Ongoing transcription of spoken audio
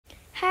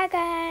Hi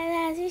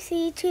guys, as you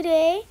see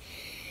today,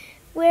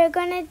 we're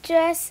gonna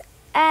dress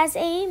as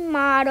a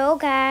model,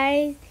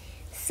 guys.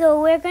 So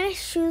we're gonna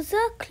choose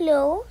a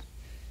clothes.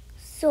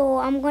 So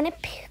I'm gonna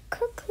pick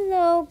a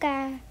clothes,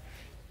 guys.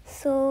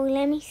 So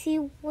let me see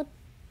what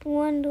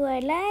one do I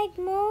like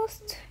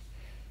most.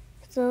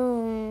 So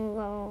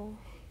I'm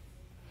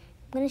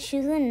gonna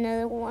choose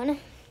another one.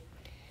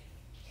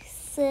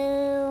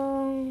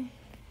 So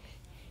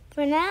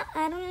for now,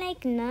 I don't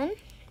like none.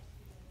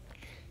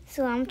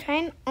 So I'm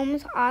trying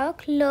almost all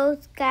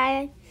clothes,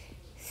 guys.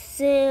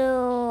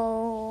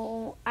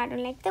 So I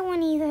don't like that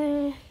one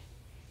either.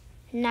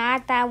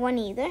 Not that one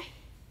either.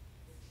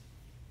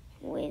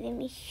 Wait, let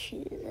me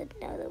choose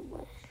another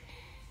one.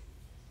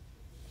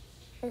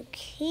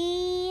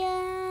 Okay,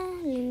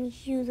 let me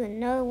choose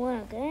another one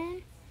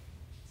again.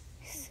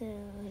 So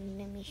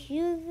let me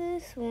choose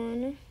this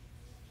one.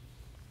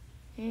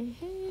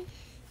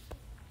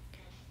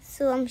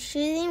 So I'm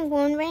choosing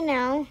one right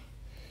now.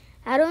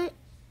 I don't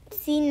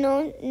see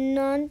none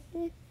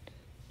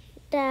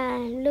that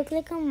look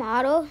like a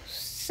model.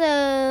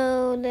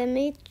 So let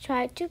me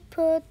try to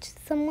put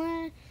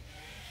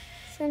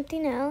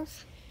something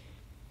else.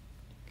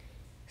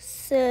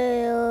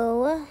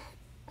 So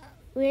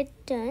we're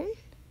done.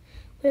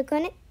 We're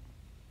gonna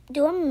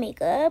do our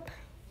makeup.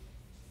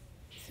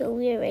 So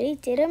we already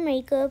did our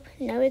makeup.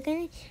 Now we're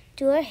gonna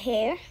do our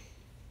hair.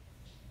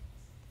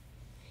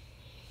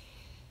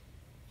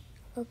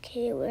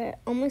 Okay, we're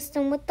almost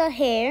done with the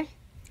hair.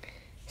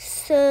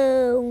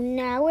 So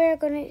now we're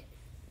gonna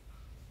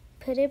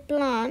put it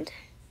blonde.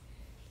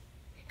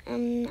 I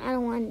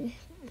don't want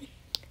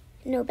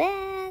no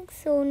bags.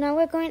 So now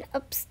we're going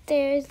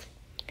upstairs.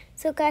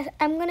 So guys,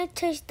 I'm gonna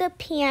touch the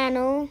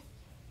piano.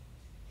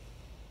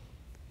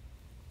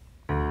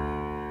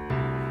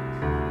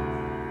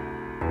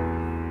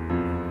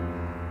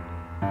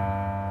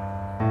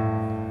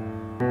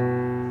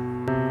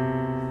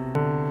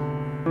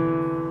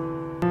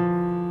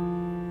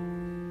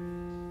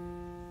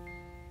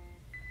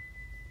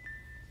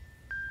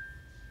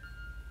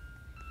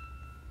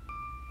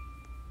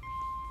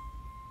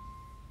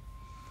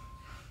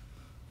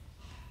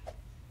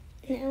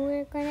 Now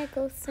we're gonna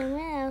go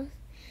somewhere else.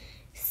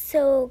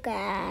 So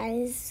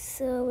guys,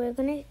 we're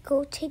gonna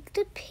go take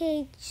the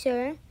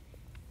picture.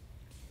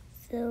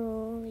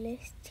 So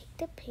let's take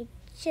the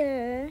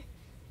picture.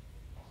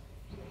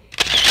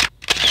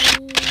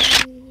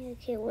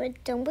 Okay, we're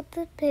done with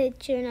the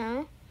picture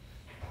now.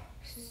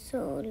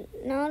 So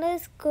now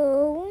let's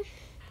go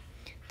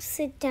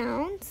sit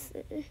down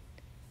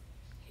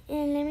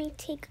and let me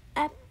take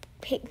a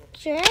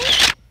picture.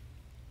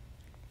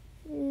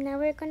 Now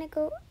we're gonna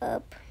go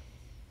up.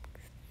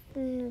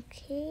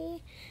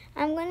 Okay,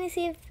 I'm gonna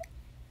see if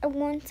I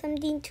want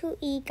something to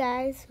eat,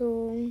 guys.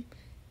 So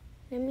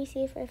let me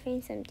see if I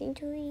find something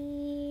to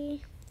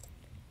eat.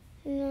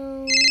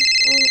 No,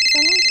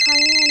 someone's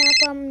calling right now,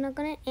 but I'm not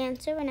gonna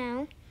answer right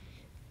now.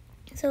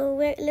 So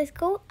let's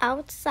go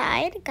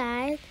outside,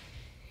 guys.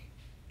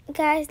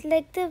 Guys,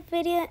 like the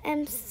video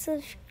and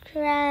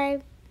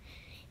subscribe.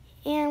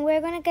 And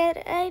we're gonna get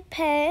a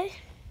pet.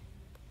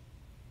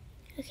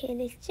 Okay,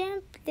 let's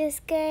jump. Let's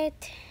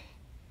get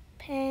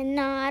pet.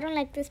 No, I don't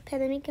like this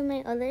pet. Let me get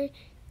my other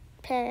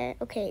pet.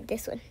 Okay,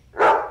 this one.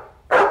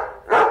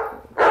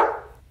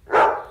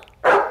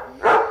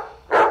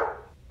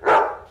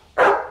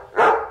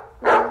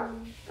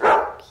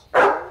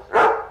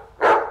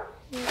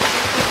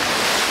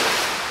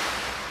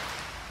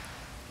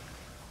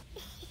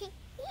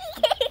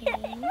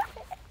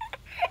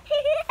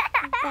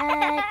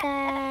 Bye,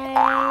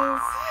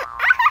 guys.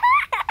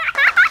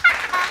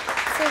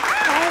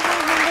 Subscribe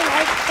and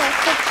like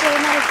to join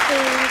my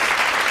page.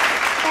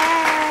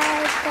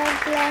 Bye. God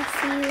bless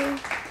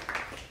you.